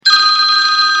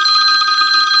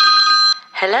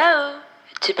Hello,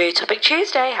 Taboo Topic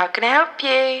Tuesday, how can I help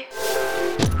you?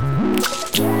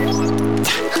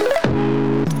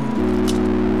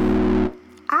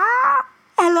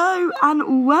 Hello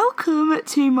and welcome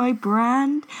to my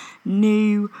brand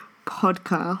new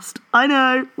podcast. I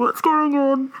know, what's going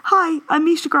on? Hi, I'm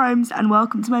Misha Grimes and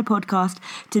welcome to my podcast,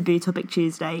 Taboo Topic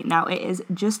Tuesday. Now, it is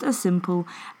just as simple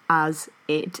as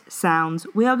it sounds.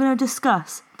 We are going to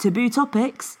discuss taboo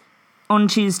topics on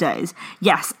Tuesdays.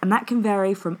 Yes, and that can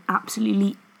vary from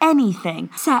absolutely anything.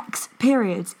 Sex,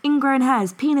 periods, ingrown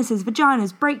hairs, penises,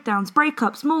 vaginas, breakdowns,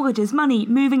 breakups, mortgages, money,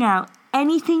 moving out.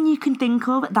 Anything you can think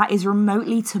of that is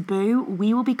remotely taboo,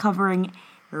 we will be covering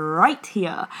right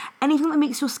here. Anything that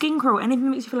makes your skin crawl, anything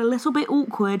that makes you feel a little bit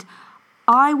awkward,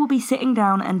 I will be sitting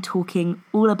down and talking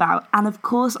all about. And of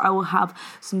course, I will have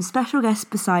some special guests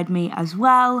beside me as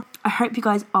well. I hope you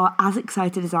guys are as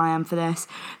excited as I am for this,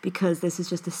 because this is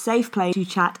just a safe place to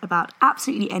chat about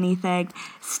absolutely anything.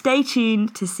 Stay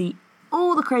tuned to see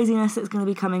all the craziness that's going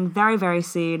to be coming very, very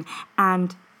soon.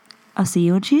 And I'll see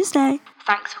you on Tuesday.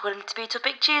 Thanks for calling Taboo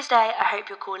Topic Tuesday. I hope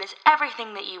your call is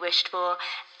everything that you wished for.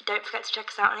 Don't forget to check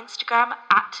us out on Instagram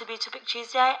at Taboo Topic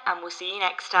Tuesday, and we'll see you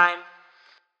next time.